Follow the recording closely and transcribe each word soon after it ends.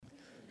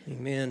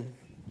Amen.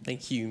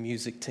 Thank you,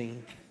 music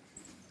team.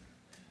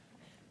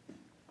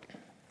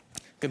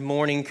 Good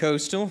morning,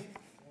 Coastal.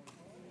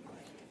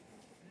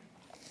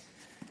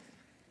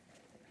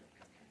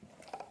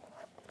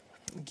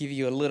 I'll give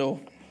you a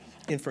little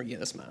info. Yeah,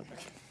 that's mine.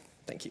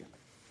 Thank you.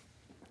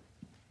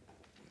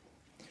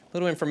 A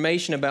little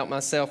information about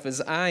myself is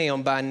I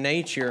am by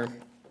nature,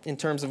 in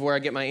terms of where I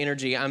get my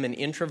energy, I'm an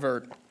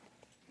introvert.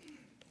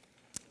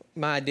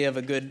 My idea of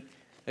a good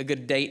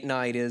date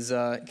night is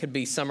could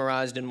be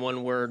summarized in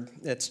one word.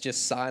 That's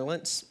just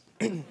silence.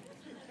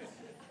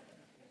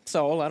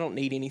 So I don't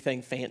need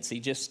anything fancy.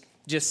 Just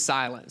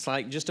silence.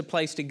 Like just a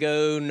place to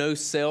go. No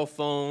cell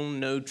phone.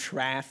 No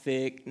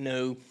traffic.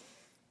 No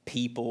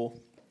people.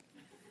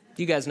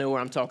 You guys know where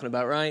I'm talking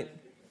about, right?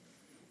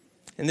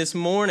 And this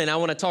morning I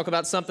want to talk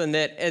about something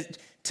that,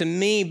 to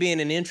me,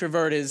 being an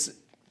introvert is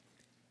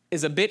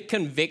a bit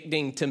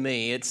convicting to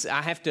me.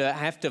 I have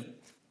to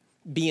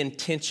be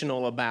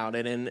intentional about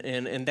it,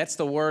 and that's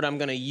the word I'm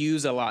going to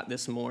use a lot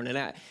this morning.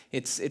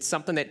 It's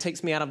something that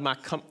takes me out of my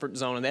comfort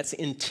zone, and that's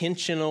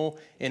intentional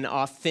and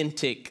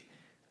authentic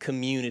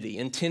community.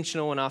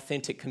 Intentional and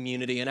authentic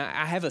community. And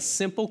I have a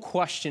simple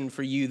question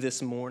for you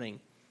this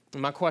morning.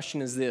 And my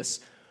question is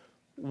this: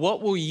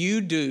 what will you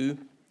do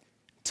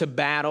to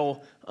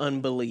battle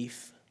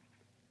unbelief?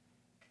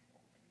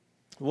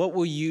 What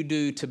will you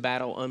do to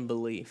battle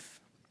unbelief?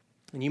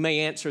 And you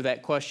may answer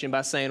that question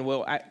by saying,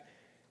 well, I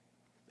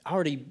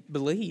already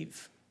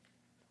believe.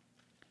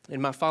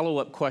 And my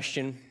follow-up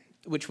question,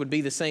 which would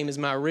be the same as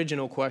my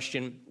original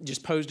question,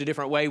 just posed a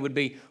different way, would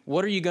be,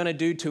 what are you going to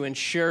do to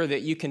ensure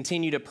that you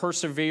continue to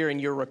persevere in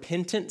your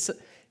repentance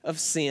of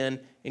sin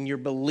and your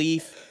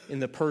belief in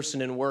the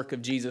person and work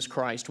of Jesus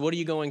Christ? What are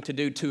you going to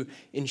do to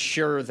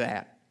ensure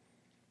that?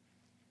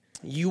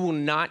 You will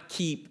not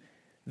keep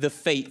the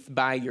faith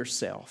by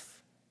yourself.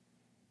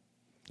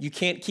 You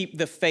can't keep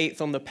the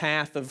faith on the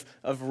path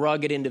of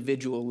rugged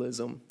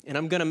individualism. And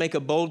I'm going to make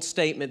a bold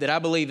statement that I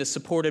believe is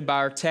supported by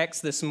our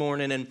text this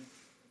morning. And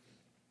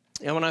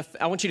I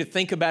want you to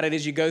think about it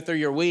as you go through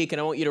your week, and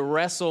I want you to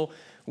wrestle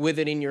with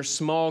it in your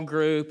small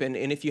group. And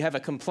if you have a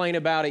complaint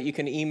about it, you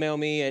can email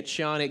me at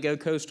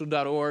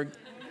sean@gocoastal.org.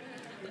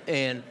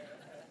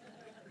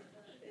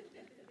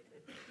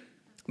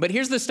 But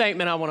here's the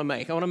statement I want to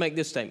make. I want to make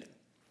this statement.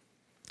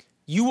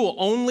 You will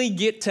only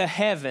get to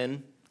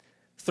heaven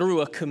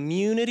through a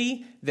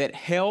community that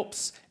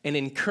helps and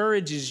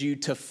encourages you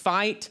to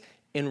fight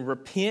and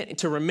repent,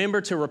 to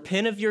remember to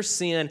repent of your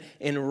sin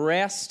and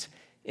rest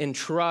and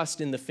trust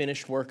in the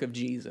finished work of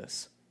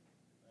Jesus.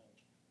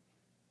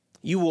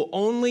 You will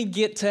only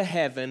get to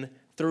heaven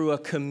through a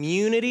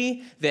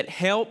community that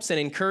helps and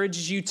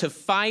encourages you to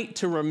fight,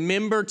 to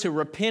remember, to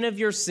repent of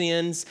your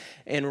sins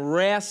and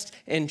rest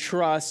and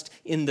trust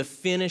in the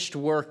finished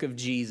work of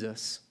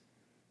Jesus.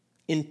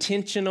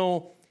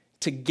 Intentional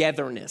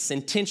togetherness.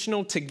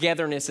 Intentional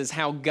togetherness is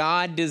how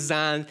God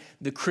designed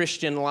the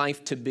Christian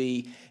life to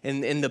be.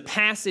 And the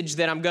passage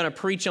that I'm going to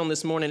preach on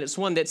this morning, it's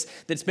one that's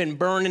been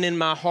burning in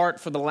my heart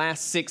for the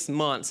last 6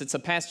 months. It's a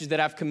passage that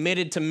I've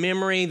committed to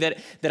memory,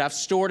 that I've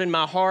stored in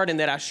my heart,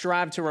 and that I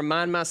strive to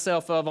remind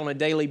myself of on a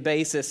daily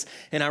basis.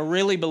 And I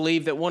really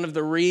believe that one of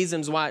the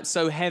reasons why it's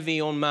so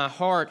heavy on my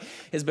heart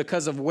is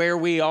because of where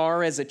we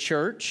are as a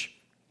church.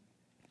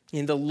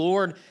 And the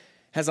Lord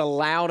has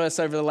allowed us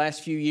over the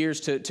last few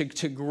years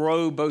to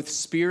grow both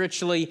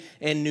spiritually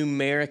and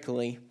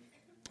numerically.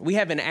 We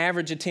have an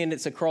average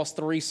attendance across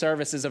 3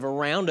 services of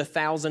around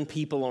 1,000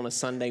 people on a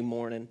Sunday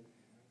morning.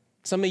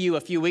 Some of you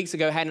a few weeks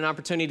ago had an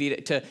opportunity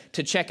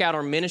to check out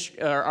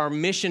our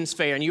missions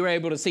fair, and you were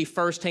able to see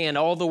firsthand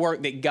all the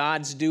work that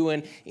God's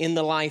doing in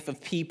the life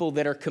of people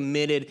that are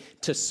committed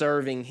to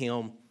serving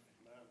Him.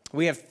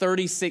 We have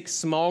 36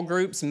 small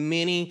groups.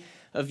 Many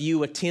of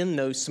you attend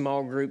those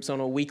small groups on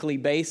a weekly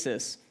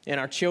basis. And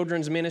our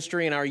children's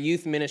ministry and our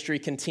youth ministry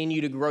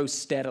continue to grow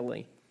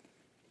steadily.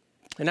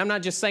 And I'm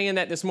not just saying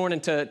that this morning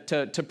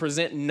to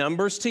present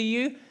numbers to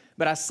you,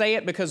 but I say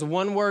it because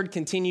one word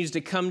continues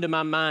to come to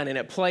my mind, and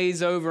it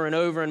plays over and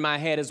over in my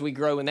head as we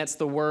grow, and that's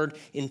the word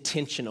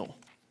intentional.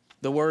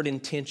 The word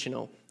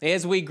intentional.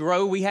 As we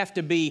grow, we have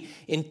to be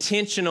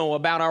intentional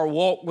about our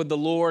walk with the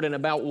Lord and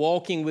about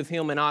walking with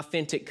Him in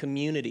authentic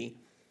community.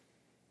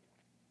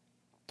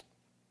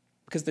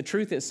 Because the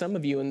truth is, some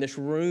of you in this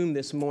room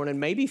this morning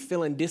may be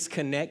feeling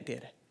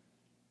disconnected.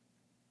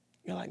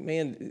 You're like,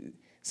 man,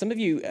 some of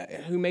you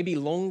who may be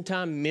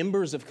longtime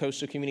members of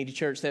Coastal Community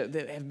Church that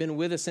have been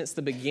with us since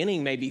the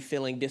beginning may be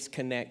feeling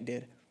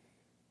disconnected.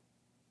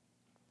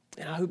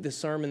 And I hope the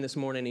sermon this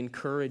morning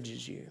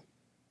encourages you.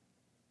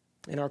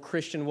 In our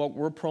Christian walk,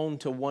 we're prone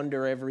to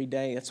wonder every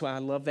day. That's why I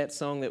love that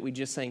song that we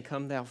just sang,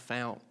 Come Thou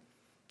Fount.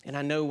 And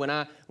I know when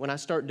I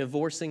start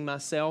divorcing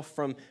myself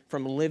from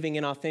living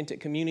in authentic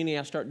community,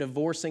 I start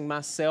divorcing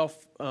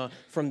myself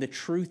from the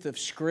truth of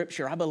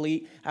Scripture.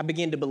 I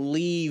begin to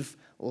believe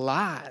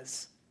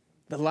lies.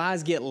 The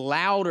lies get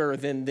louder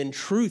than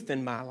truth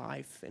in my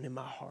life and in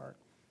my heart.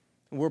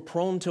 We're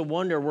prone to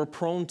wonder. We're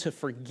prone to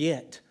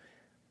forget.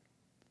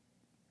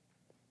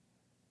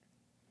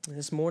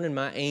 This morning,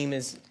 my aim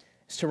is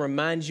It's to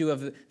remind you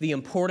of the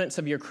importance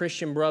of your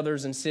Christian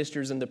brothers and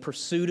sisters and the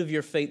pursuit of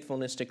your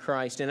faithfulness to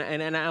Christ.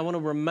 And I want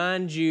to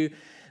remind you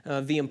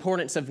of the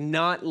importance of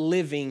not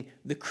living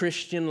the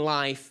Christian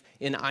life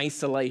in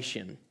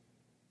isolation.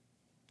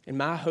 And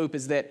my hope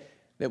is that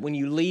when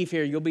you leave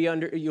here, you'll be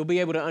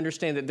able to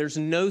understand that there's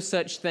no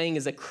such thing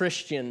as a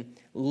Christian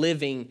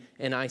living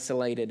an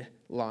isolated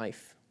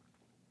life.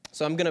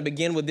 So I'm going to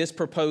begin with this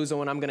proposal,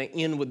 and I'm going to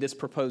end with this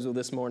proposal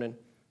this morning.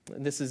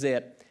 This is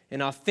it.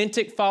 An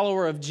authentic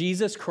follower of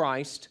Jesus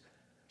Christ,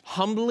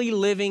 humbly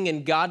living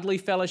in godly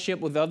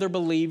fellowship with other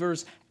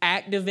believers,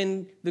 active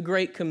in the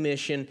Great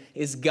Commission,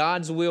 is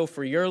God's will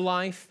for your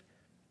life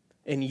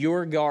and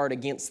your guard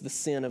against the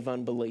sin of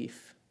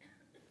unbelief.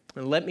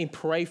 And let me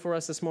pray for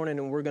us this morning,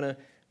 and we're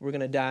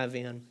gonna dive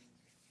in.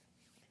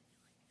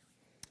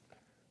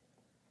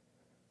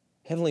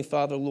 Heavenly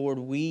Father, Lord,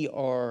 we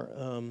are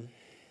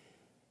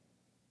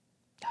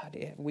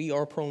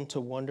prone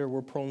to wonder.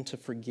 We're prone to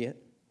forget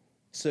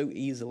so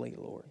easily,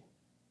 Lord.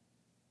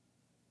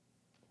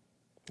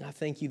 I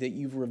thank you that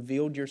you've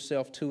revealed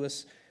yourself to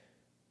us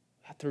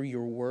through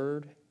your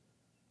word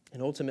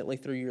and ultimately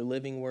through your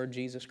living word,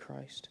 Jesus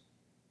Christ.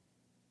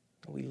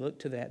 We look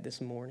to that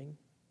this morning.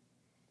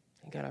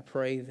 And God, I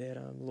pray that,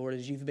 Lord,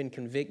 as you've been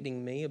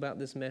convicting me about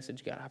this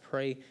message, God, I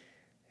pray,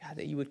 God,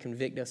 that you would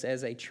convict us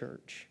as a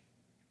church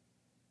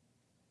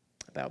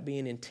about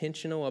being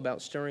intentional,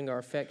 about stirring our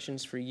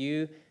affections for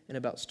you, and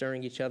about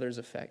stirring each other's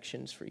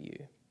affections for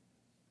you.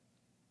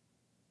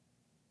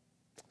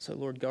 So,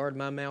 Lord, guard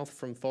my mouth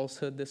from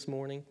falsehood this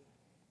morning,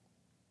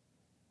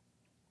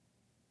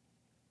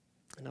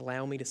 and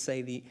allow me to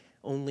say the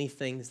only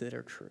things that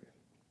are true.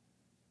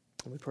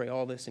 And we pray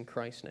all this in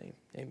Christ's name.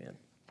 Amen.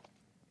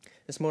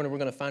 This morning we're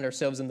going to find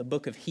ourselves in the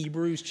book of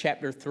Hebrews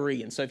chapter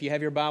 3. And so if you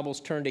have your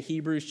Bibles, turn to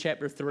Hebrews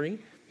chapter 3.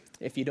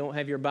 If you don't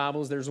have your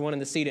Bibles, there's one in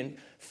the seat in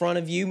front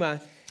of you.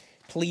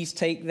 Please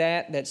take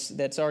that.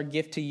 That's our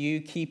gift to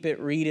you. Keep it,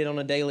 read it on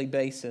a daily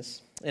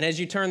basis. And as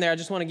you turn there, I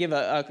just want to give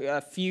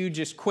a few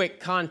just quick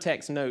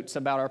context notes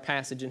about our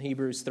passage in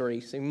Hebrews 3.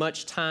 So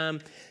much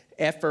time,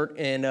 effort,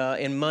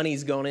 and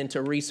money's gone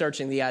into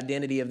researching the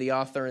identity of the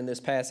author in this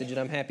passage, and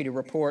I'm happy to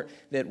report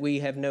that we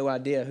have no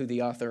idea who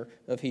the author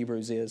of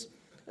Hebrews is.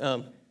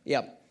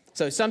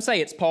 So some say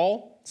it's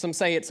Paul, some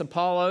say it's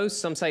Apollos,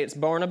 some say it's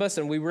Barnabas,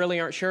 and we really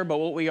aren't sure, but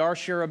what we are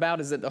sure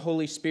about is that the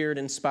Holy Spirit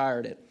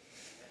inspired it.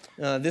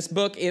 This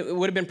book, it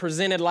would have been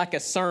presented like a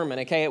sermon,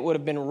 okay? It would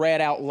have been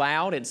read out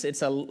loud.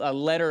 It's a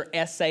letter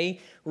essay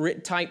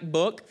type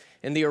book,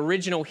 and the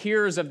original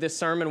hearers of this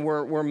sermon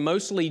were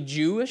mostly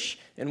Jewish,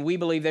 and we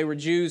believe they were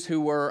Jews who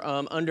were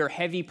under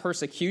heavy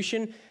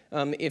persecution.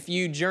 If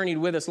you journeyed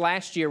with us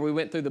last year, we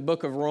went through the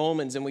book of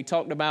Romans, and we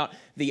talked about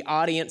the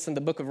audience in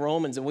the book of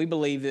Romans, and we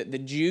believe that the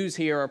Jews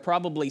here are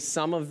probably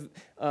some of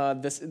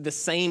the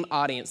same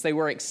audience. They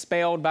were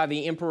expelled by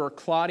the Emperor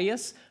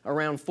Claudius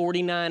around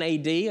 49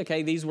 AD.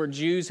 Okay, these were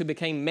Jews who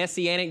became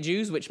Messianic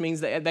Jews, which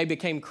means that they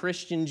became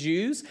Christian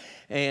Jews.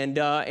 And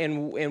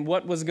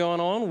what was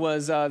going on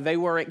was they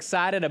were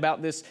excited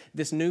about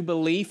this new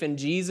belief in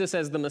Jesus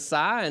as the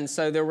Messiah, and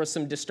so there were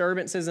some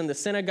disturbances in the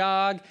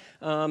synagogue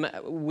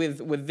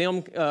with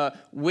them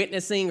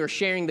witnessing or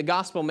sharing the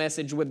gospel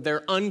message with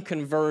their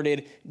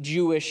unconverted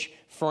Jewish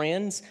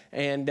friends,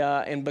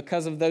 and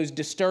because of those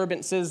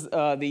disturbances,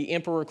 the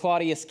Emperor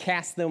Claudius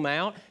cast them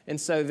out, and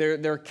so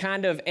they're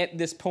kind of at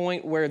this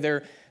point where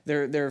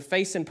they're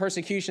facing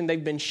persecution.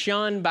 They've been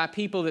shunned by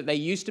people that they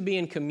used to be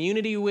in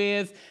community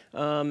with,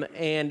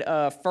 and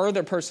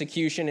further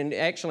persecution. And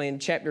actually in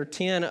chapter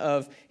 10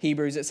 of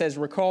Hebrews, it says,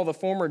 "Recall the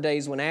former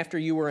days when after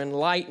you were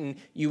enlightened,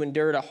 you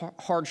endured a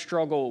hard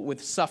struggle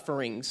with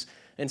sufferings."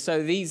 And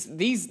so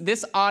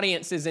this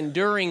audience is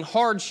enduring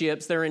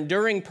hardships, they're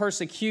enduring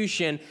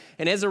persecution,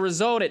 and as a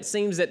result, it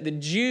seems that the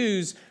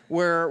Jews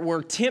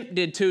were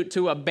tempted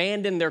to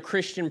abandon their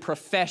Christian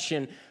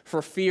profession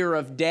for fear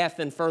of death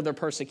and further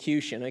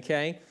persecution,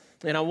 okay?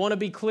 And I want to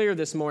be clear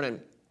this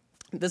morning.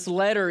 This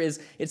letter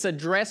it's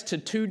addressed to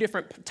two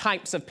different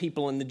types of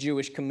people in the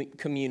Jewish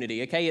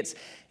community. Okay,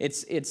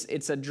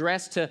 it's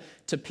addressed to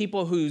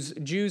people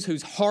Jews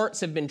whose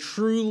hearts have been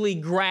truly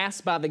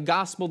grasped by the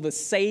gospel, the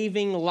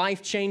saving,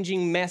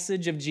 life-changing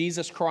message of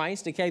Jesus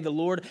Christ. Okay, the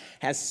Lord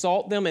has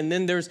sought them, and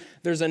then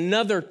there's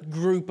another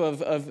group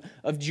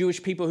of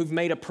Jewish people who've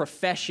made a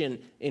profession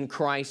in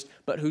Christ,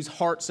 but whose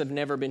hearts have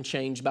never been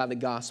changed by the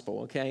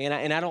gospel. Okay,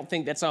 and I don't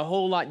think that's a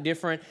whole lot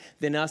different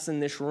than us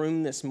in this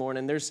room this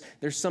morning. There's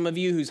some of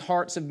you whose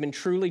hearts have been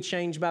truly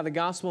changed by the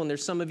gospel, and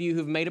there's some of you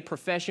who've made a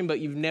profession, but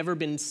you've never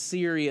been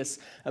serious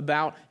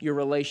about your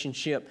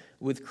relationship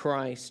with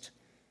Christ.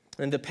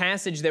 And the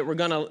passage that we're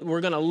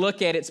gonna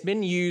look at, it's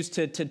been used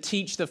to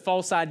teach the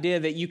false idea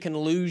that you can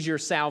lose your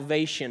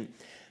salvation.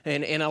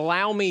 And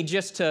allow me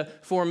just to,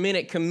 for a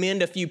minute,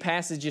 commend a few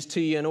passages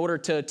to you in order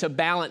to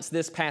balance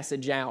this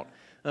passage out.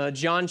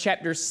 John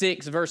chapter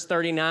 6, verse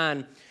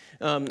 39,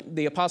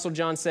 the Apostle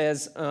John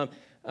says,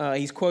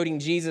 He's quoting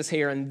Jesus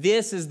here, and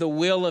this is the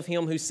will of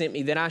him who sent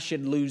me, that I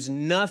should lose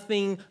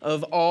nothing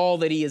of all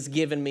that he has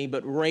given me,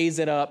 but raise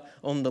it up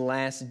on the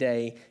last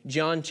day.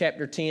 John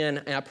chapter 10,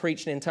 and I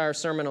preached an entire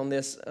sermon on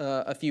this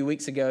a few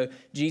weeks ago.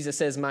 Jesus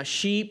says, my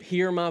sheep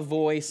hear my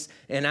voice,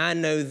 and I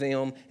know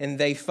them, and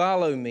they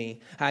follow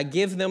me. I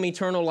give them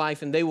eternal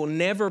life, and they will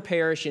never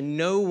perish, and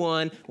no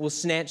one will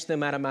snatch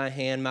them out of my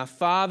hand. My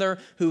Father,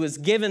 who has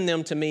given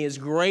them to me, is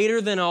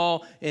greater than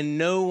all, and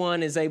no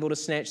one is able to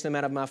snatch them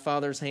out of my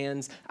Father's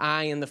hands.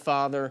 I and the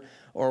Father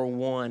are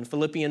one.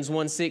 Philippians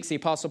 1:6, the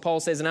Apostle Paul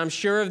says, and I'm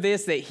sure of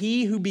this, that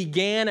he who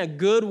began a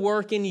good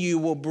work in you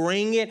will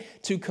bring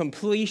it to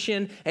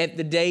completion at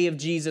the day of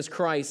Jesus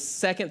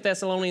Christ. 2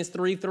 Thessalonians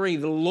 3:3,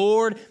 the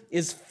Lord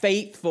is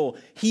faithful.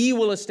 He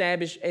will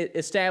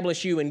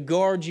establish you and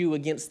guard you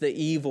against the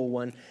evil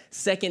one.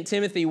 2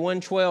 Timothy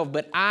 1:12,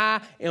 but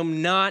I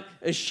am not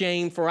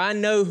ashamed, for I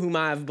know whom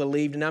I have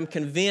believed, and I'm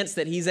convinced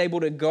that he's able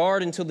to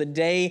guard until the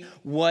day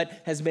what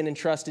has been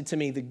entrusted to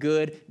me, the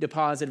good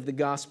deposit of the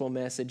gospel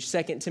message.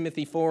 2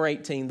 Timothy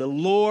 4:18, the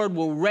Lord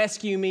will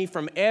rescue me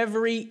from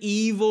every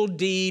evil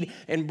deed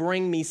and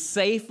bring me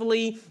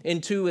safely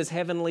into his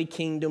heavenly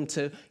kingdom.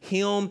 To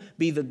him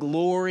be the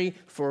glory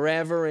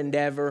forever and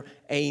ever.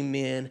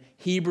 Amen.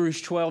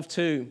 Hebrews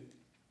 12:2.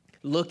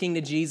 Looking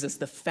to Jesus,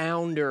 the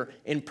founder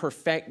and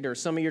perfecter.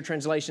 Some of your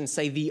translations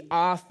say the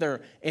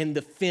author and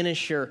the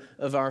finisher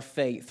of our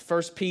faith.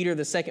 1 Peter,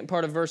 the second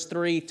part of verse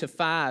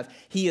 3-5.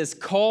 He has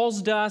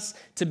caused us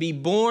to be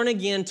born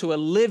again to a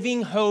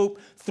living hope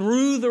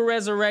through the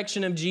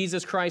resurrection of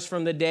Jesus Christ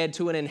from the dead,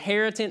 to an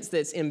inheritance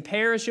that's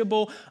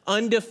imperishable,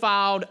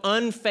 undefiled,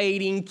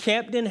 unfading,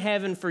 kept in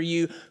heaven for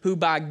you, who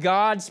by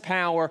God's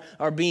power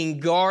are being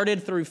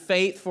guarded through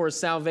faith for a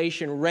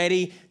salvation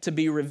ready to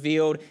be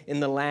revealed in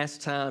the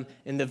last time.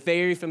 In the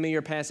very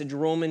familiar passage,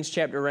 Romans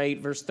chapter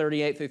 8, verse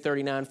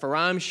 38-39, for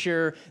I'm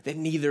sure that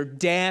neither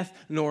death,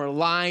 nor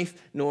life,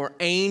 nor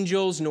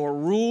angels, nor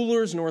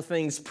rulers, nor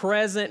things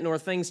present, nor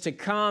things to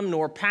come,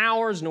 nor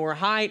powers, nor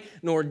height,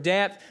 nor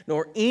depth,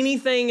 nor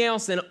anything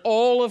else in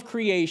all of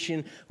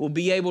creation will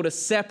be able to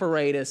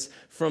separate us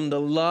from the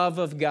love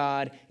of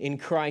God in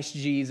Christ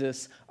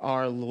Jesus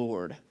our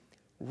Lord.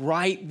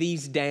 Write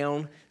these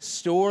down,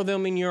 store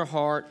them in your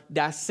heart,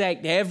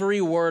 dissect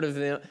every word of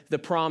them, the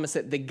promise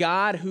that the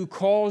God who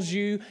calls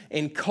you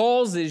and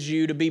causes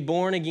you to be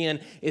born again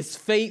is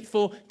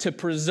faithful to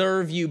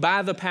preserve you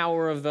by the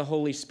power of the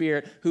Holy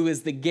Spirit, who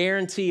is the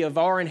guarantee of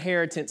our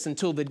inheritance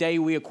until the day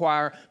we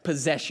acquire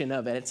possession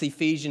of it. It's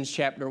Ephesians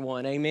chapter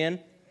 1.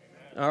 Amen?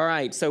 All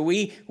right, so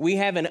we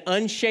have an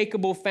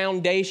unshakable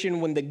foundation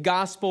when the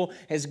gospel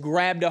has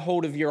grabbed a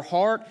hold of your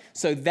heart.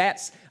 So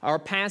that's, our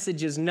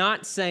passage is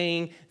not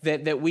saying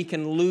that we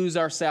can lose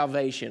our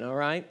salvation, all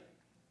right?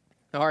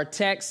 Our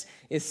text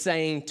is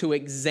saying to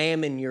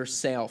examine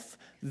yourself.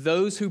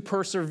 Those who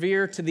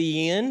persevere to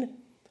the end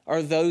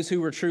are those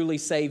who were truly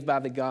saved by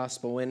the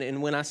gospel.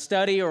 And when I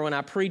study or when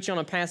I preach on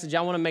a passage,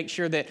 I want to make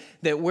sure that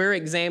we're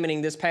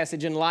examining this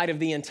passage in light of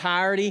the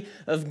entirety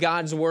of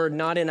God's word,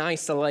 not in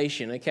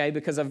isolation, okay?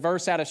 Because a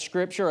verse out of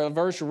Scripture, a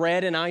verse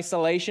read in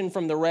isolation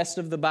from the rest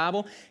of the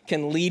Bible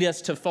can lead us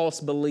to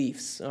false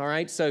beliefs, all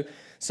right?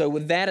 So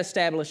with that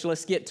established,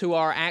 let's get to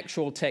our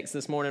actual text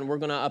this morning. We're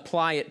going to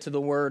apply it to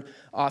the word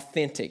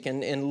authentic.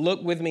 And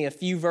look with me a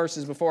few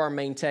verses before our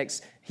main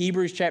text.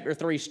 Hebrews chapter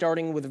 3,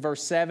 starting with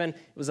verse 7. It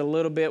was a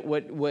little bit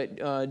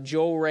what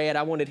Joel read.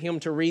 I wanted him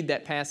to read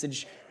that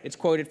passage. It's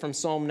quoted from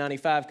Psalm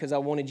 95 because I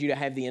wanted you to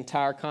have the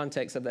entire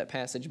context of that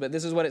passage. But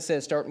this is what it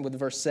says, starting with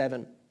verse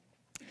 7.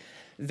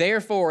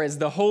 Therefore, as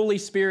the Holy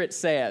Spirit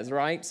says,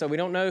 right? So we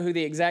don't know who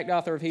the exact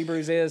author of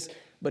Hebrews is,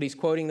 but he's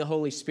quoting the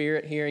Holy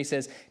Spirit here. He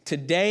says,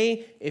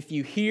 today, if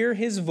you hear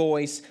his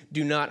voice,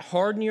 do not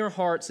harden your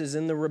hearts as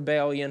in the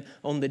rebellion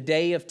on the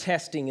day of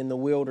testing in the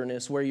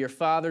wilderness, where your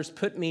fathers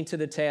put me to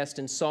the test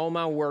and saw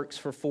my works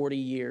for 40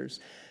 years.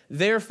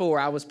 Therefore,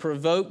 I was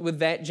provoked with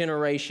that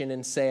generation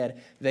and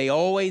said, they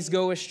always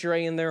go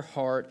astray in their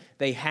heart.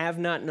 They have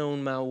not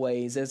known my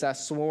ways. As I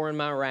swore in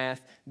my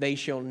wrath, they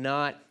shall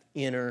not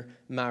enter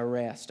my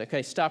rest.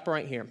 Okay, stop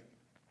right here.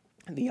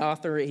 The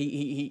author,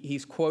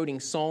 he's quoting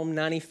Psalm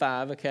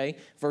 95, okay,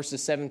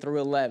 verses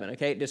 7-11,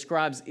 okay? It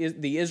describes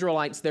the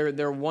Israelites,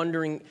 they're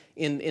wandering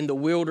in the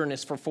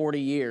wilderness for 40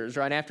 years,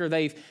 right? After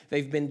they've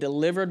been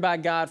delivered by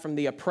God from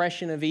the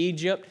oppression of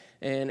Egypt,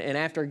 and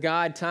after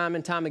God time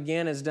and time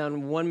again has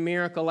done one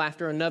miracle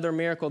after another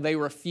miracle, they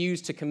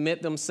refuse to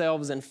commit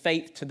themselves in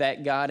faith to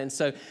that God. And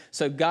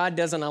so God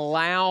doesn't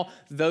allow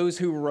those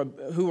who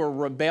are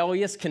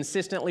rebellious,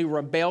 consistently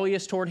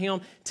rebellious toward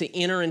him, to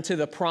enter into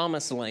the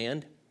promised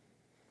land.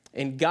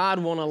 And God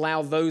won't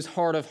allow those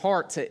heart of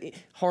hearts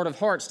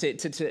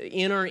to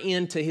enter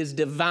into his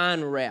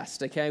divine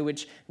rest, okay,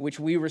 which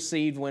we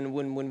receive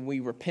when we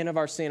repent of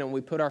our sin and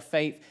we put our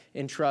faith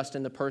and trust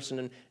in the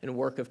person and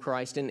work of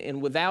Christ.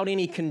 And without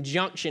any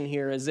conjunction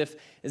here, as if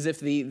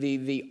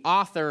the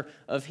author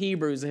of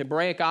Hebrews, the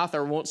Hebraic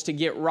author, wants to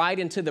get right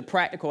into the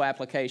practical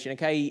application,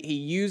 okay? He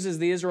uses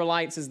the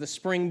Israelites as the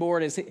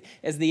springboard,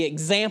 as the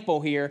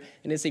example here,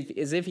 and as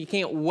if he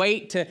can't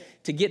wait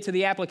to get to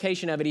the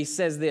application of it, he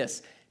says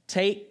this: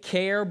 take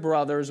care,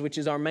 brothers, which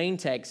is our main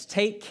text.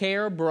 Take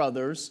care,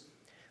 brothers,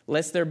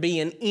 lest there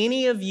be in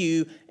any of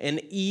you an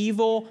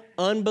evil,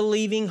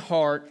 unbelieving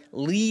heart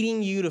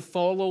leading you to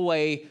fall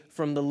away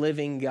from the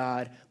living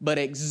God. But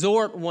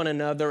exhort one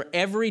another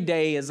every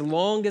day, as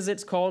long as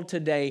it's called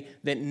today,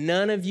 that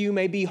none of you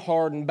may be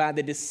hardened by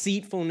the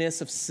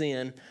deceitfulness of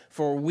sin.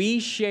 For we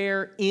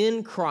share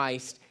in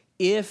Christ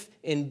if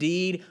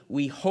indeed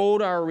we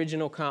hold our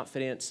original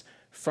confidence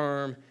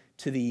firm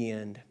to the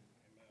end.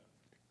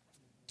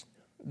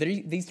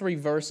 These three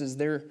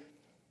verses,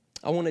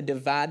 I want to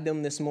divide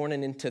them this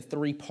morning into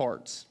three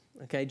parts.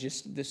 Okay,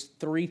 just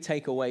three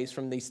takeaways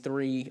from these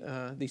three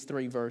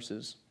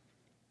verses.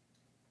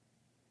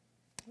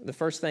 The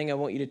first thing I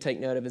want you to take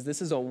note of is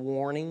this is a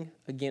warning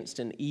against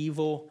an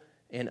evil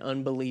and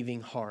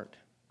unbelieving heart.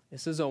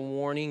 This is a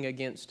warning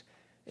against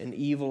an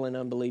evil and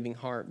unbelieving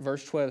heart.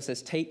 Verse 12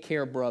 says, take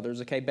care,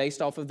 brothers, okay,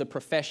 based off of the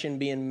profession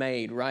being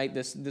made, right?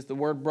 The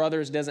word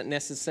brothers doesn't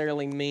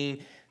necessarily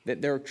mean that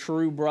they're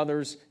true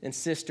brothers and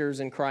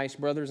sisters in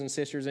Christ, brothers and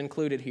sisters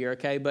included here,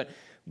 okay? But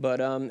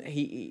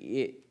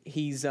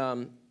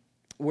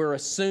we're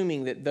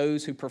assuming that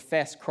those who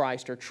profess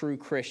Christ are true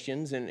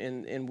Christians,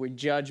 and we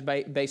judge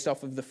based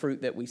off of the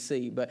fruit that we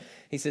see. But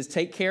he says,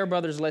 take care,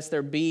 brothers, lest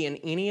there be in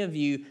any of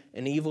you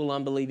an evil,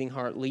 unbelieving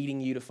heart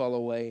leading you to fall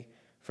away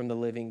from the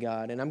living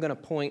God. And I'm going to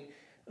point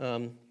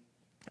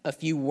a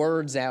few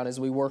words out as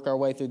we work our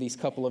way through these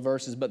couple of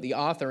verses, but the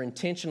author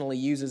intentionally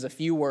uses a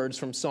few words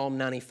from Psalm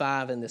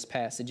 95 in this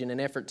passage in an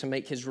effort to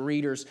make his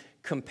readers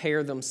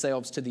compare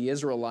themselves to the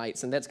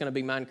Israelites. And that's going to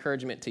be my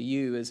encouragement to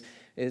you,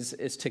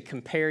 is to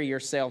compare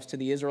yourselves to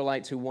the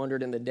Israelites who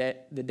wandered in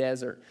the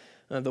desert.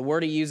 The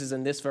word he uses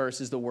in this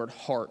verse is the word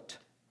heart.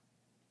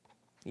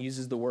 He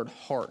uses the word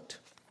heart.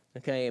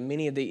 Okay, and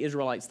many of the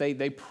Israelites,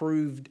 they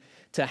proved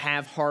to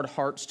have hard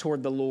hearts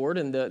toward the Lord,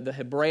 and the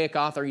Hebraic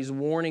author, he's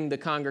warning the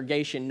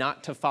congregation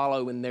not to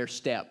follow in their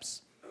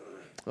steps.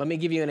 Let me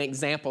give you an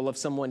example of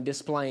someone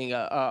displaying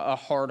a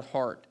hard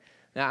heart.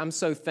 Now, I'm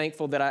so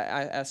thankful that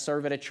I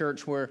serve at a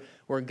church where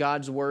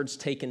God's word's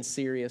taken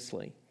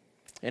seriously.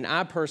 And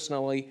I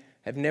personally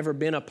have never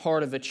been a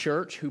part of a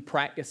church who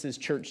practices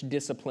church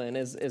discipline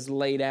as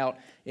laid out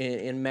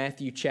in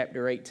Matthew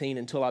chapter 18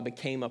 until I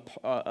became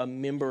a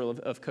member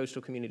of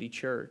Coastal Community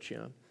Church.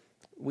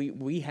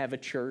 We have a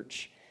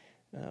church.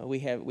 We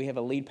have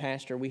a lead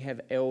pastor. We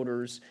have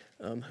elders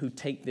who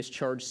take this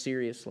charge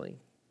seriously.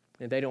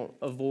 And they don't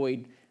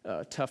avoid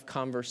tough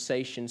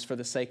conversations for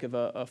the sake of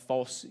a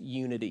false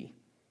unity.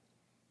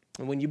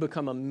 And when you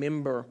become a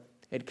member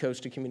at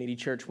Coastal Community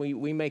Church,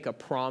 we make a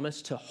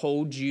promise to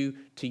hold you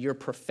to your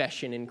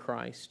profession in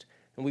Christ.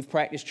 And we've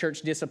practiced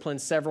church discipline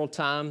several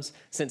times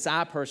since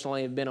I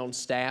personally have been on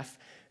staff.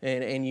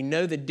 And you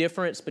know the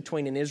difference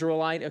between an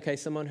Israelite, okay,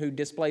 someone who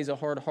displays a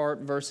hard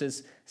heart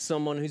versus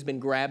someone who's been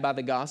grabbed by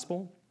the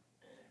gospel?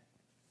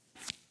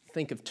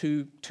 Think of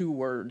two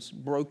words,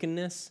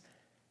 brokenness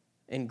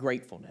and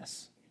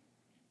gratefulness.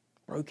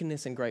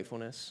 Brokenness and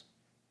gratefulness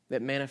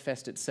that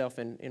manifest itself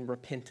in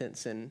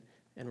repentance and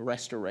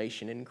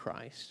restoration in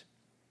Christ.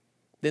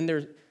 Then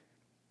there's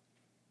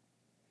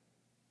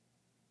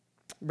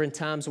been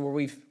times where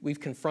we've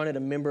confronted a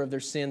member of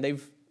their sin.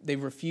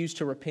 They've refused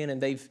to repent,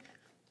 and they've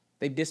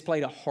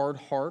displayed a hard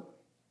heart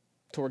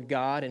toward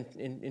God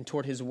and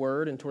toward His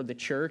Word and toward the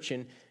church.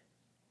 And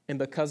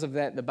because of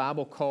that, the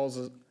Bible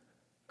calls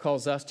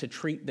us to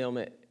treat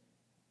them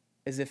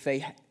as if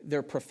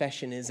their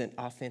profession isn't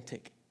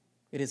authentic.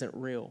 It isn't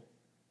real.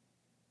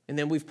 And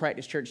then we've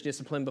practiced church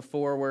discipline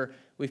before where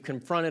we've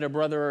confronted a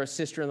brother or a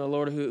sister in the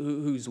Lord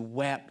who's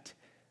wept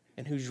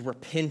and who's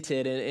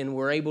repented, and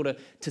we're able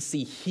to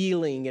see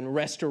healing and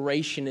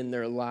restoration in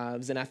their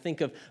lives. And I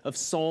think of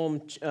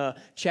Psalm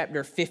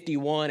chapter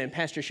 51, and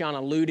Pastor Sean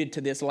alluded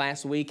to this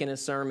last week in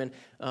his sermon,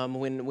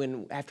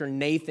 when after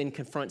Nathan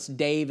confronts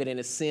David in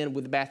his sin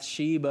with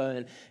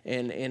Bathsheba,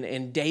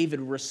 and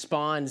David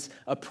responds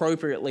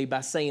appropriately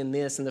by saying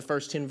this in the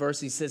first 10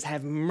 verses. He says,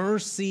 "Have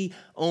mercy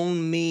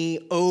on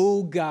me,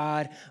 O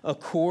God,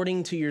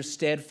 according to your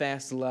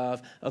steadfast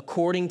love,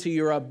 according to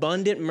your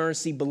abundant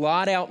mercy,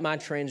 blot out my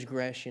transgressions.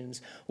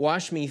 transgressions.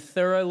 Wash me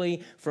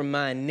thoroughly from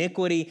my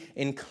iniquity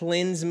and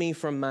cleanse me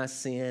from my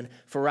sin.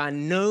 For I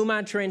know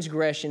my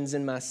transgressions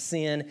and my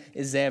sin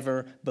is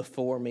ever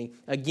before me.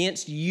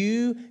 Against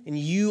you and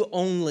you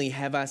only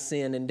have I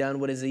sinned and done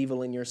what is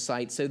evil in your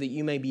sight, so that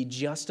you may be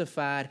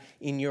justified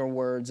in your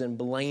words and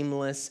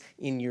blameless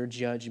in your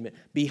judgment.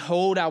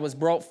 Behold, I was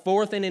brought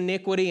forth in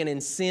iniquity, and in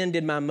sin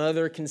did my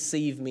mother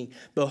conceive me.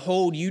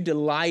 Behold, you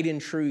delight in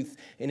truth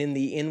and in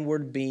the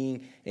inward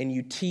being, and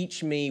you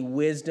teach me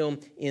wisdom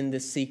in the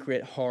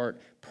secret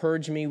heart.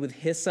 Purge me with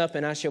hyssop,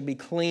 and I shall be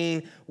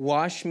clean.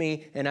 Wash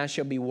me, and I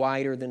shall be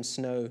whiter than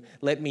snow.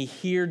 Let me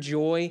hear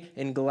joy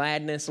and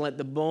gladness. Let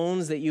the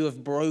bones that you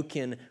have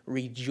broken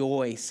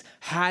rejoice.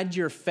 Hide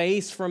your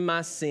face from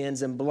my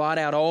sins and blot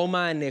out all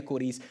my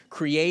iniquities.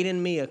 Create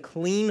in me a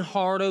clean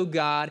heart, O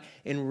God,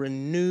 and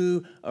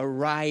renew a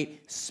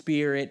right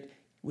spirit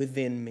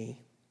within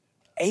me.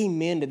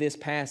 Amen to this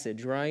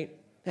passage, right?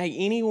 Hey,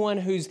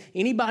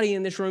 anybody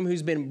in this room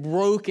who's been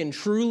broken,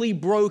 truly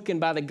broken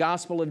by the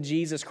gospel of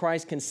Jesus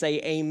Christ can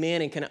say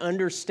amen and can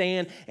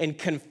understand and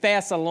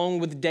confess along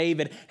with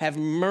David, have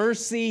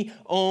mercy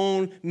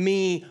on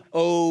me,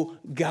 O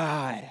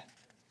God.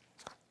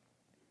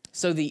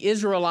 So the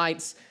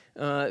Israelites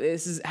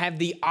have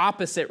the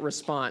opposite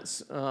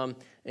response, and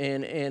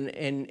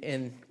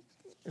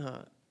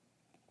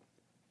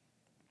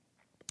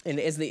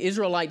as the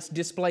Israelites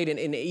displayed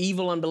an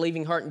evil,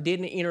 unbelieving heart and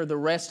didn't enter the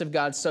rest of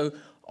God, so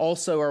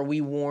also are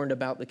we warned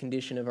about the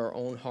condition of our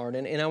own heart.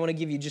 And I want to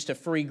give you just a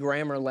free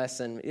grammar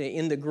lesson.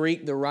 In the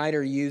Greek, the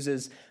writer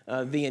uses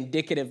the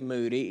indicative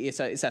mood. It's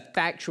a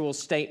factual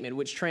statement,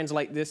 which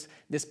translate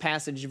this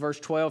passage, verse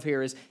 12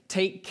 here, is,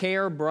 take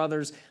care,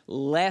 brothers,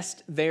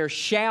 lest there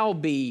shall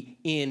be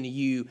in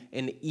you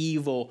an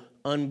evil,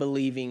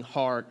 unbelieving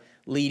heart,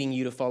 leading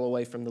you to fall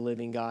away from the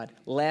living God.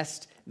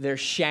 Lest there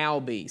shall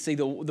be. See,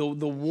 the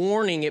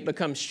warning, it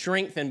becomes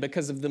strengthened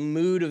because of the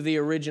mood of the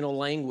original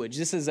language.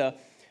 This is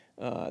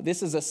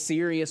a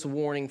serious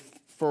warning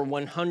for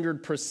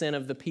 100%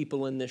 of the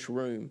people in this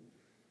room.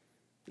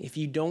 If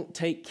you don't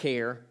take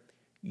care,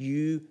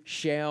 you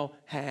shall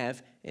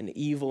have an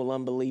evil,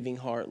 unbelieving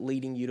heart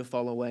leading you to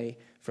fall away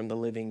from the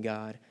living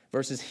God.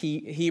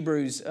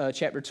 Hebrews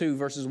chapter 2,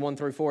 verses 1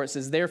 through 4, it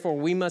says, therefore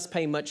we must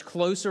pay much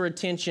closer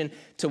attention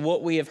to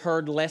what we have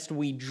heard, lest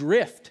we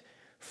drift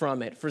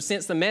from it. For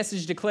since the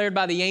message declared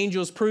by the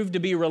angels proved to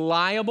be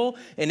reliable,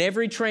 and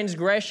every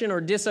transgression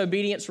or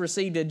disobedience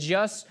received a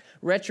just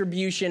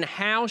retribution,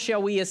 how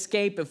shall we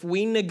escape if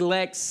we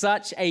neglect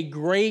such a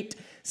great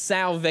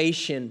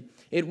salvation?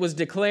 It was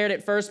declared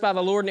at first by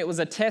the Lord, and it was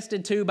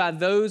attested to by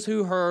those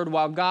who heard,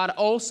 while God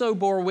also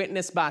bore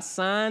witness by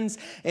signs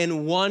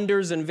and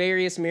wonders and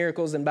various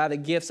miracles, and by the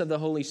gifts of the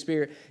Holy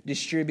Spirit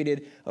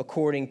distributed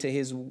according to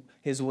His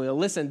will.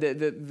 Listen,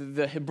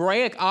 the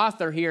Hebraic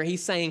author here,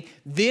 he's saying,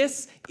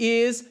 this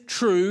is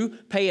true.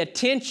 Pay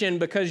attention,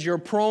 because you're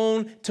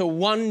prone to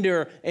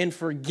wonder and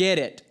forget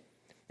it.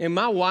 And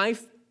my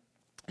wife,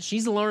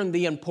 she's learned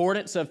the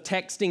importance of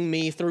texting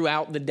me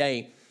throughout the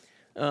day.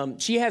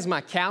 She has my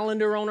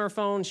calendar on her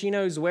phone. She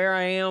knows where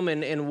I am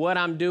and what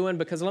I'm doing,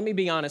 because let me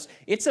be honest,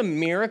 it's a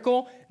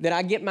miracle that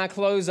I get my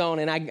clothes on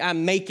and I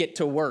make it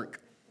to work,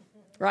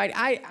 right?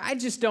 I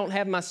just don't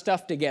have my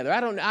stuff together.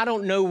 I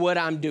don't know what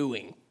I'm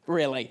doing,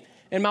 really.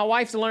 And my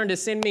wife's learned to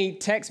send me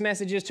text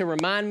messages to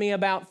remind me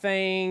about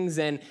things,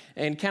 and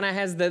kind of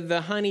has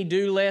the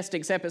honey-do list,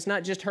 except it's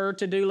not just her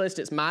to-do list,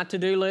 it's my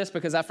to-do list,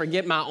 because I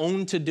forget my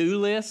own to-do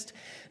list.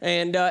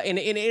 And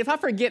if I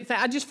forget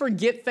I just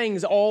forget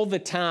things all the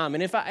time.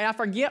 And if I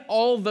forget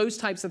all those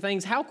types of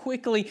things, how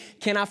quickly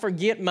can I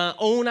forget my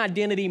own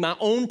identity, my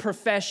own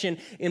profession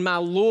in my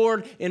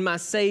Lord and my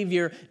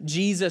Savior,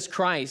 Jesus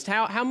Christ?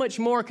 How much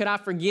more could I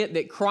forget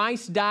that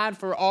Christ died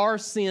for our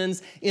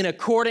sins in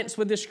accordance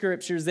with the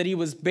Scriptures, that He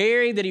was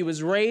buried, that He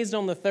was raised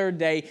on the third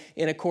day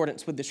in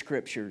accordance with the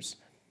Scriptures?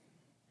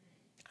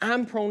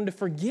 I'm prone to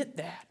forget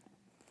that,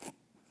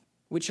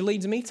 which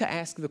leads me to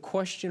ask the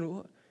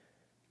question,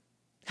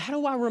 how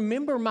do I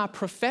remember my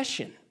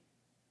profession?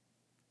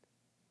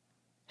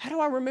 How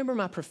do I remember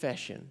my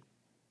profession?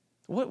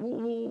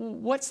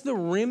 What's the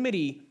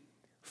remedy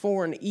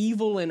for an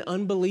evil and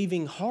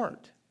unbelieving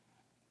heart?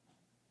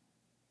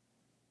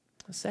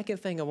 The second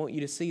thing I want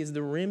you to see is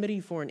the remedy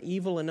for an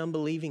evil and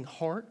unbelieving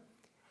heart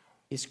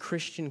is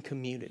Christian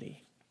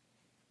community.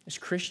 It's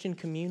Christian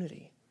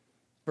community.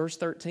 Verse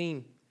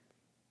 13,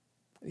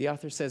 the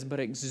author says, but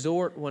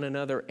exhort one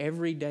another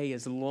every day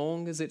as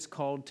long as it's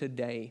called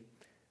today,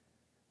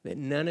 that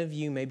none of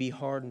you may be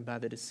hardened by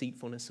the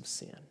deceitfulness of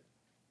sin.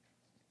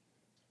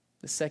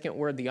 The second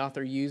word the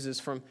author uses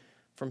from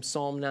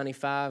Psalm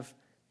 95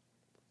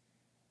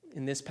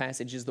 in this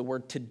passage is the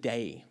word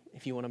today,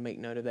 if you want to make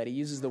note of that. He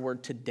uses the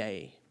word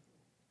today.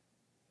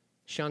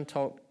 Sean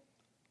talked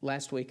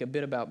last week a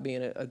bit about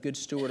being a good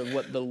steward of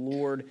what the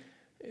Lord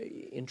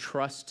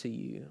entrusts to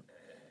you.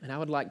 And I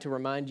would like to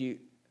remind you,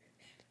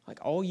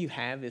 all you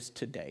have is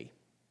today.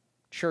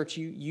 Church,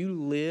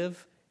 you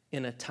live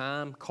in a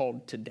time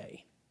called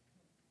today.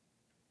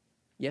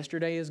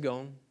 Yesterday is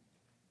gone.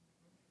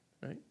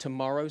 Right?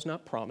 Tomorrow's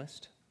not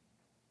promised.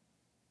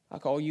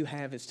 Like all you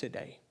have is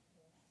today,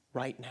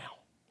 right now.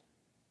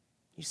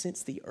 You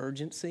sense the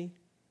urgency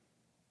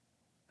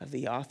of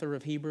the author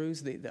of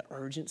Hebrews, the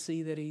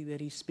urgency that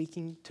he's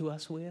speaking to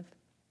us with?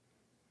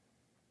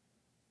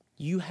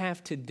 You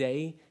have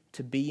today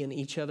to be in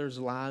each other's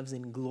lives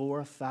and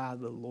glorify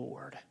the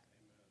Lord.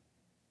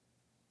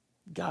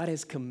 God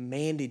has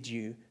commanded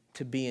you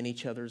to be in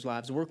each other's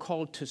lives. We're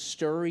called to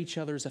stir each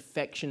other's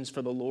affections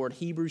for the Lord.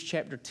 Hebrews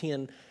chapter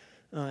 10,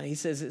 it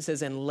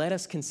says, and let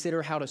us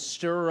consider how to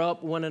stir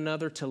up one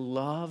another to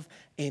love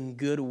and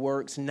good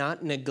works,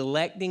 not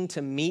neglecting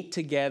to meet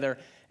together,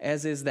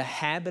 as is the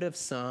habit of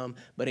some,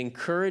 but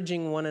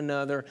encouraging one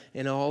another,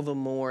 and all the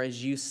more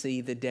as you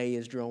see the day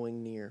is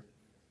drawing near.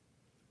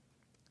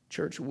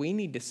 Church, we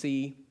need to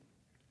see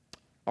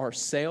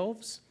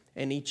ourselves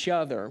and each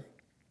other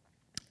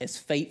as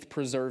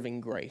faith-preserving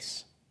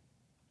grace.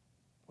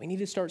 We need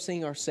to start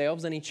seeing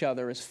ourselves and each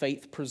other as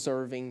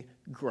faith-preserving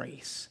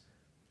grace.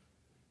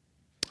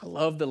 I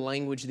love the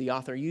language the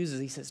author uses.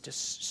 He says to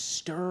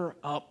stir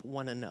up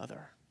one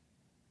another.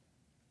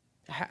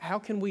 How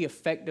can we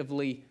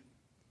effectively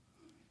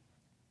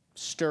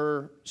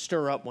stir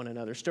up one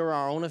another, stir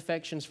our own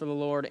affections for the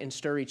Lord and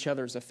stir each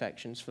other's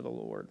affections for the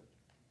Lord?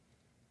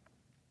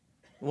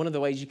 One of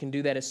the ways you can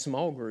do that is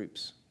small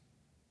groups.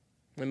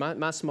 And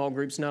my small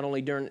group's not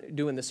only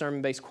doing the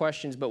sermon-based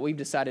questions, but we've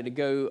decided to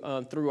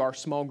go through our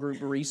small group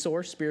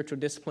resource, Spiritual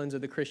Disciplines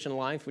of the Christian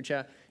Life, which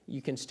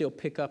you can still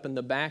pick up in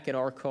the back at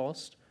our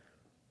cost.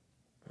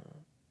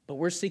 But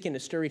we're seeking to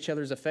stir each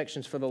other's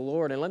affections for the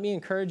Lord. And let me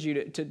encourage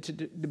you to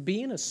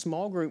be in a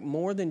small group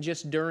more than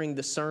just during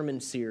the sermon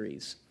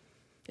series.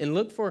 And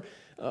look for,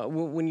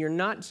 when you're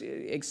not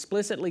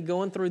explicitly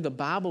going through the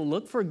Bible,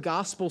 look for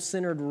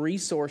gospel-centered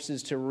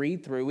resources to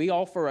read through. We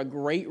offer a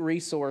great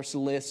resource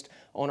list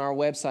on our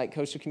website,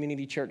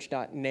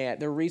 coastalcommunitychurch.net.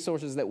 They're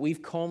resources that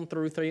we've combed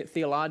through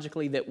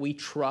theologically that we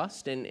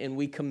trust, and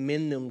we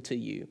commend them to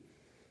you.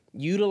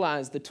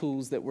 Utilize the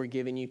tools that we're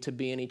giving you to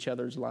be in each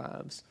other's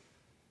lives.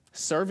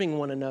 Serving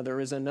one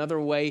another is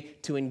another way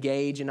to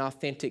engage in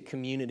authentic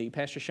community.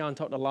 Pastor Sean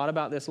talked a lot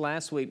about this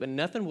last week, but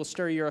nothing will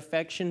stir your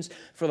affections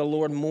for the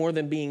Lord more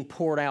than being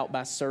poured out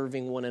by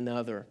serving one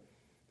another.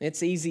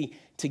 It's easy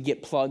to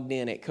get plugged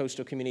in at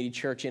Coastal Community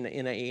Church in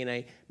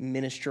a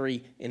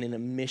ministry and in a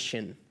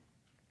mission.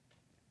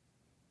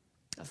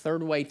 A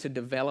third way to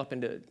develop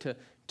and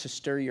to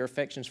stir your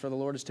affections for the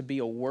Lord is to be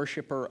a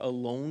worshiper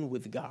alone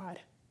with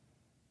God.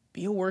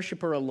 Be a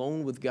worshiper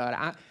alone with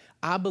God.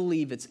 I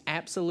believe it's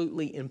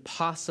absolutely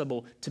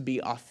impossible to be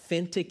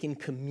authentic in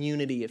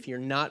community if you're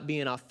not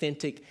being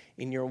authentic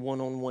in your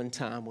one-on-one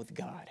time with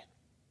God.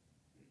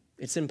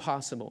 It's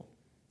impossible.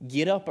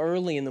 Get up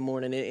early in the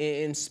morning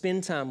and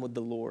spend time with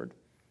the Lord.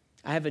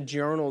 I have a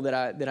journal that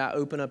I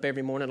open up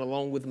every morning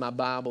along with my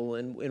Bible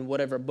and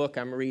whatever book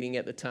I'm reading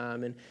at the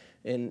time.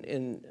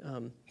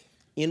 And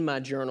in my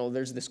journal,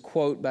 there's this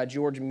quote by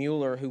George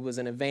Mueller, who was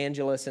an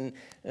evangelist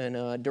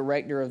and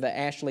director of the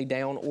Ashley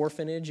Down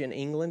Orphanage in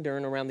England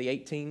during around the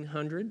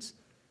 1800s.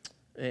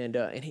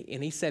 And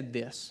he said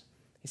this.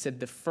 He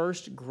said, "The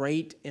first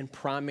great and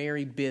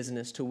primary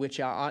business to which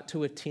I ought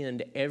to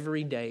attend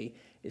every day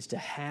is to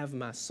have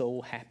my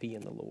soul happy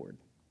in the Lord."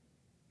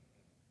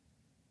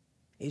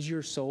 Is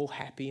your soul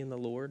happy in the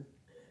Lord?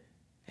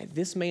 And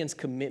this man's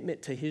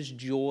commitment to his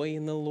joy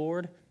in the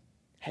Lord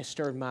has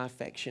stirred my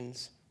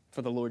affections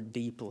for the Lord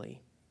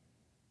deeply.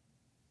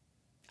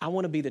 I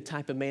want to be the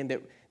type of man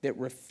that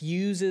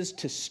refuses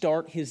to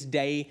start his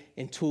day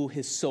until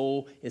his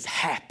soul is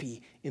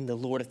happy in the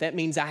Lord. If that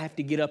means I have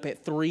to get up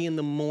at 3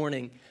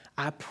 a.m,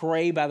 I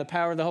pray by the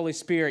power of the Holy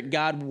Spirit,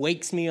 God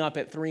wakes me up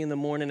at 3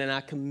 a.m, and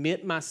I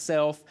commit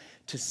myself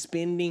to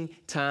spending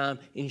time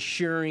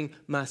ensuring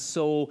my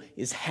soul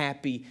is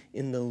happy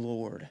in the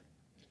Lord.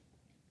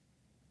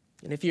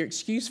 And if your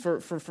excuse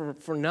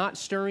for not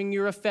stirring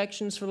your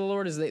affections for the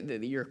Lord is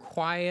that you're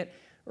quiet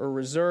or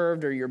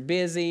reserved or you're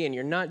busy and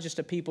you're not just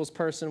a people's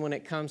person when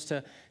it comes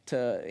to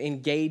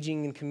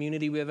engaging in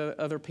community with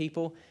other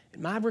people,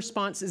 my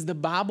response is the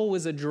Bible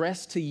is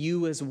addressed to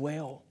you as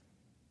well.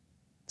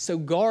 So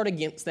guard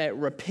against that,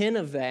 repent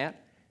of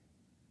that,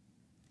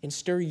 and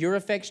stir your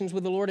affections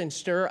with the Lord and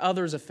stir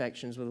others'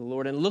 affections with the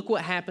Lord. And look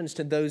what happens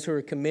to those who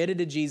are committed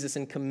to Jesus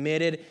and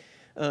committed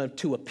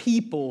to a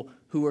people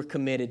who are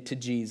committed to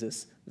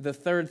Jesus. The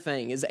third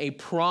thing is a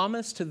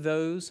promise to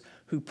those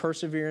who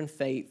persevere in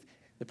faith.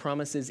 The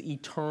promise is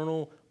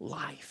eternal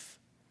life.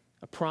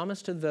 A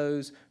promise to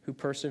those who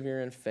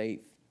persevere in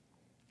faith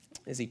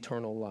is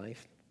eternal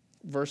life.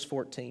 Verse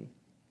 14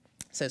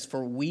 says,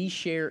 "For we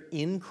share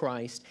in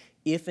Christ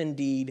if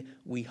indeed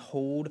we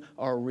hold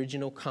our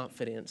original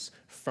confidence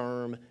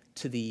firm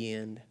to the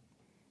end."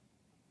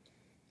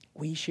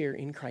 We share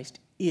in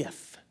Christ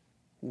if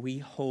we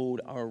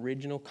hold our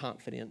original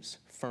confidence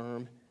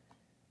firm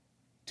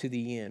to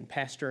the end.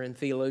 Pastor and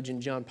theologian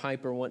John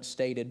Piper once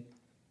stated,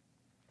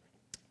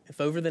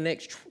 if over the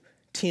next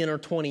 10 or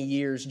 20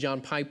 years John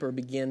Piper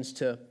begins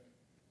to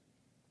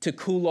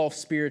cool off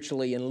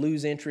spiritually and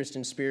lose interest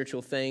in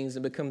spiritual things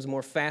and becomes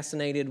more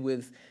fascinated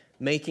with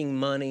making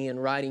money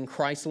and writing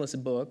Christless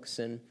books.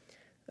 And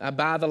I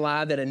buy the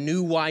lie that a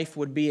new wife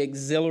would be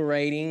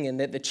exhilarating and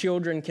that the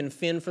children can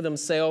fend for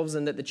themselves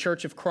and that the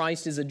Church of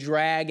Christ is a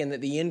drag and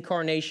that the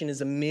incarnation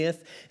is a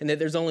myth and that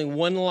there's only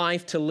one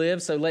life to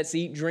live, so let's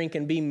eat, drink,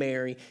 and be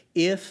merry.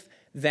 If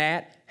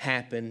that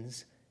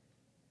happens,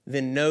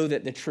 then know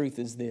that the truth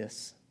is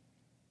this.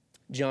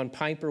 John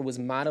Piper was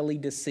mightily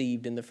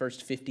deceived in the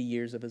first 50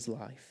 years of his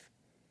life.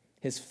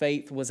 His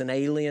faith was an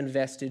alien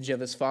vestige of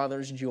his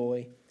father's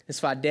joy. His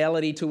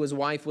fidelity to his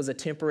wife was a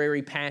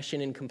temporary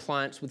passion in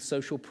compliance with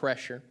social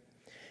pressure.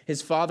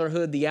 His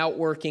fatherhood, the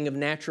outworking of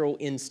natural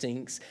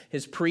instincts.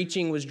 His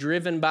preaching was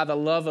driven by the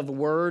love of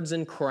words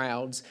and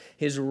crowds.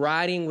 His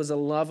writing was a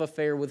love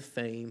affair with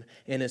fame.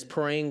 And his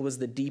praying was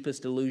the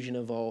deepest illusion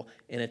of all,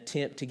 an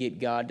attempt to get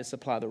God to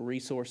supply the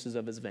resources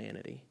of his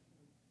vanity.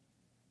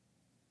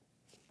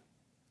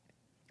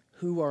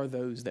 Who are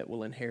those that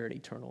will inherit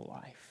eternal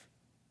life?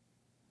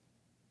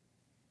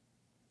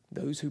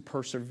 Those who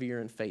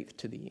persevere in faith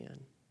to the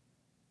end.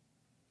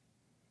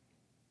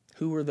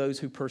 Who are those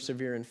who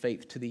persevere in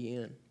faith to the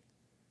end?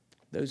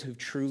 Those who've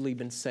truly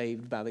been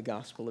saved by the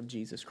gospel of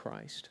Jesus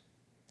Christ.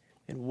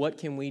 And what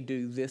can we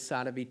do this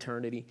side of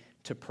eternity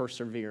to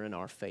persevere in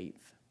our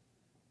faith?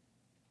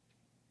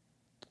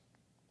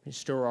 And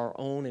stir our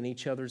own and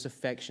each other's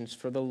affections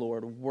for the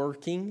Lord,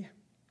 working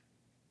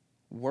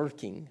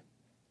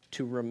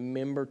to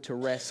remember to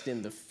rest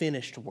in the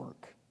finished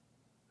work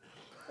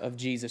of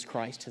Jesus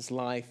Christ, his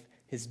life,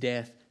 his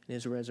death, and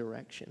his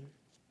resurrection.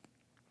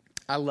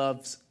 I love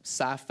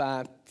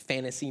sci-fi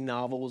fantasy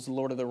novels,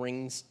 Lord of the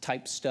Rings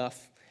type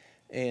stuff.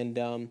 And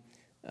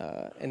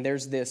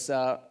there's this,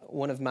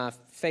 one of my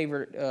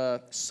favorite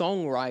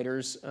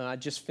songwriters, I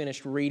just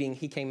finished reading.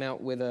 He came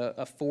out with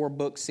a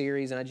 4-book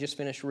series, and I just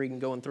finished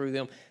going through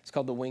them. It's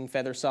called the Winged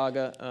Feather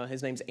Saga.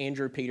 His name's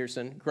Andrew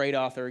Peterson, great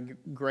author,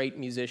 great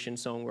musician,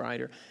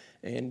 songwriter.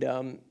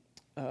 And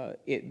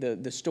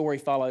the story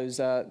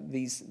follows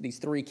these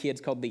 3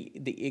 kids called the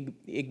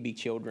Igby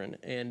children,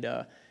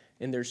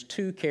 and there's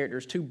 2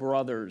 characters, 2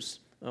 brothers.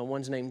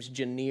 One's name's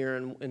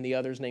Janir, and the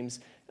other's name's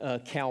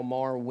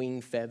Kalmar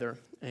Wingfeather.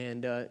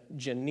 And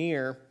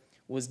Janir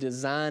was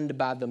designed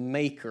by the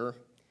maker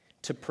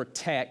to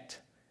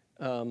protect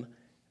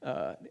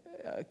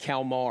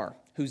Kalmar,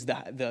 who's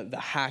the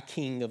high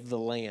king of the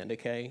land.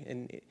 Okay,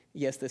 and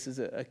yes, this is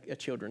a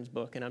children's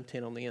book, and I'm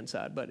 10 on the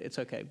inside, but it's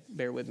okay.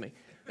 Bear with me.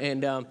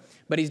 And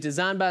but he's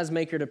designed by his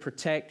maker to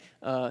protect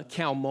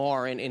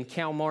Kalmar, and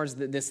Kalmar's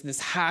this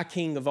high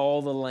king of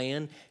all the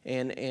land.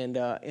 And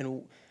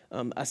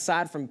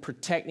aside from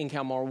protecting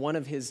Kalmar, one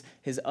of his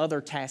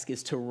other tasks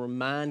is to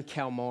remind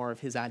Kalmar of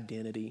his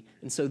identity.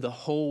 And so the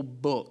whole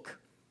book,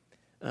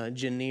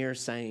 Janir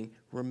saying,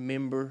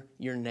 "Remember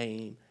your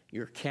name.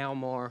 You're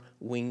Kalmar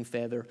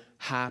Wingfeather,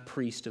 high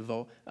priest of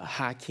all,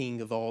 high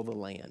king of all the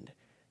land."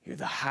 You're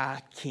the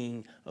high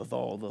king of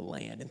all the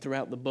land. And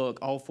throughout the book,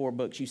 all 4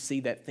 books, you see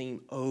that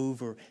theme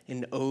over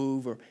and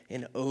over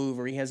and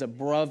over. He has a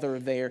brother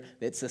there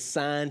that's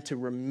assigned to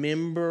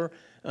remember,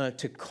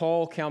 to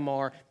call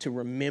Kalmar, to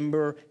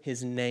remember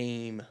his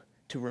name,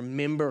 to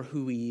remember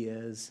who he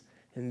is.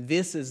 And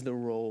this is the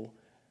role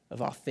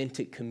of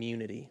authentic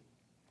community.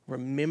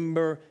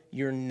 Remember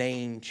your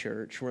name,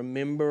 church.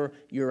 Remember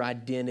your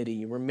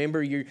identity.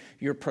 Remember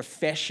your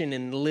profession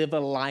and live a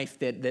life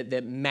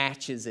that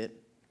matches it.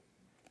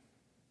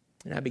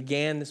 And I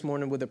began this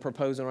morning with a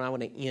proposal, and I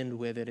want to end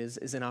with it,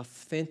 as an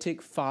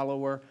authentic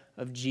follower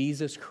of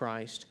Jesus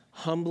Christ,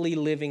 humbly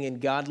living in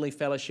godly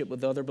fellowship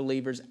with other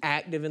believers,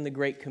 active in the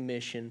Great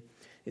Commission,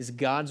 is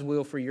God's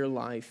will for your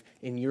life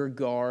and your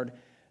guard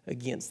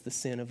against the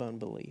sin of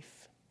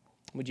unbelief.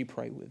 Would you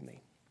pray with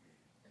me?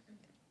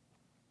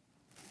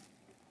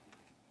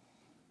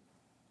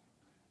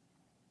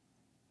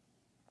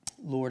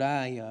 Lord,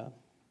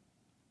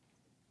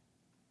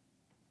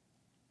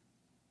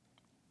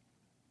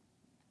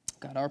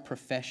 God, our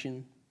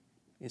profession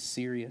is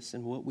serious,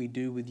 and what we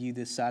do with you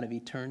this side of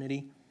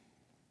eternity,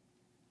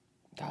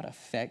 God,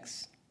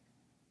 affects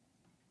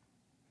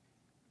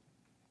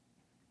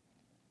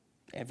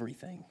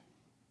everything.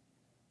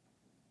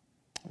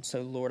 And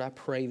so, Lord, I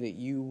pray that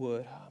you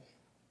would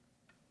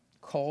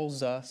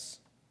cause us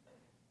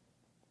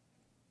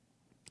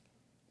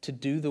to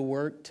do the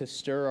work to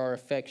stir our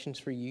affections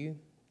for you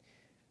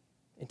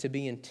and to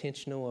be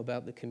intentional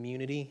about the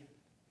community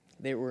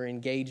that we're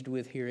engaged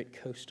with here at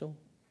Coastal,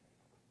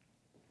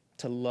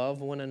 to love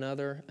one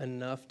another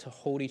enough to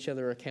hold each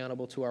other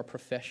accountable to our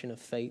profession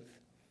of faith,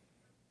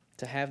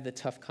 to have the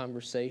tough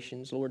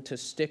conversations, Lord, to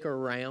stick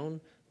around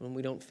when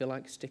we don't feel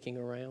like sticking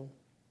around.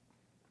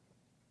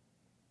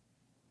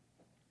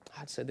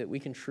 God, so that we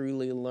can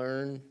truly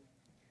learn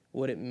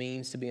what it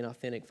means to be an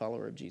authentic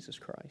follower of Jesus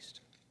Christ.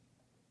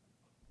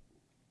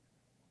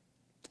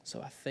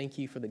 So I thank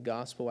you for the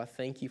gospel. I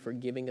thank you for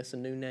giving us a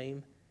new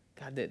name.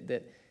 God,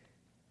 that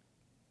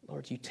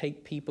Lord, you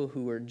take people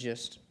who are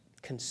just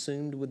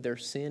consumed with their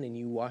sin and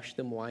you wash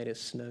them white as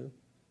snow.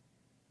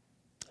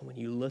 And when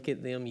you look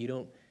at them, you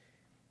don't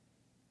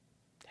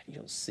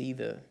see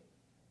the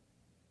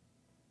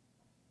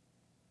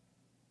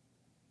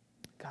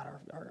God,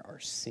 our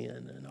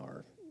sin and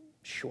our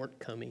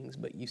shortcomings,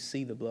 but you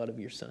see the blood of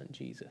your Son,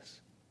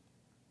 Jesus.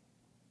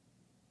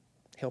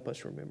 Help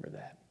us remember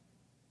that.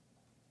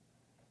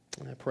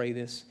 And I pray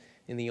this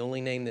in the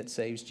only name that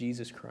saves,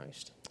 Jesus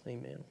Christ.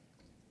 Amen.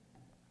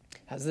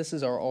 As this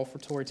is our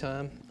offertory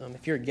time,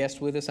 if you're a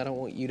guest with us, I don't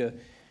want you to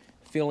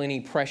feel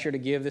any pressure to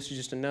give. This is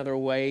just another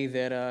way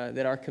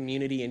that our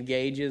community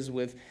engages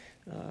with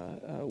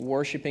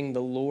worshiping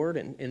the Lord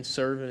and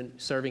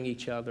serving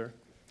each other.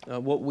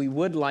 What we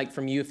would like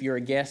from you, if you're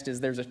a guest, is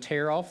there's a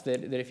tear-off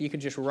that if you could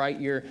just write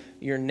your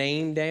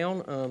name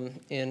down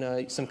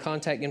and some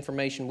contact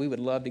information. We would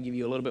love to give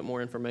you a little bit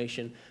more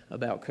information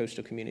about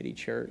Coastal Community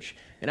Church.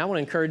 And I want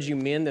to encourage you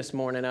men this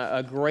morning,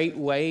 a great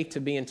way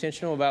to be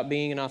intentional about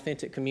being an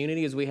authentic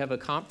community is we have a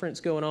conference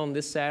going on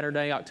this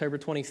Saturday, October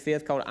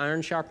 25th, called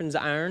Iron Sharpens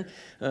Iron.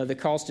 The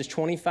cost is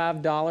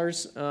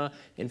 $25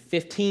 and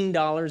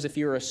 $15 if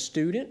you're a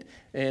student.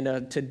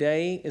 And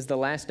today is the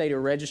last day to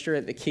register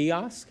at the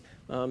kiosk.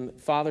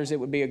 Fathers, it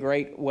would be a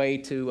great way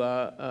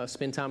to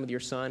spend time with your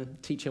son,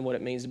 teach him what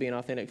it means to be an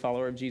authentic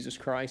follower of Jesus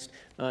Christ.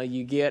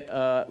 You get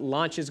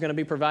lunch is going to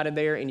be provided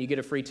there, and you get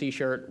a free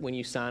T-shirt when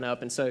you sign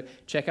up. And so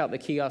check out the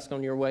kiosk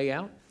on your way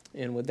out.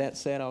 And with that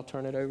said, I'll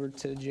turn it over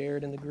to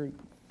Jared and the group.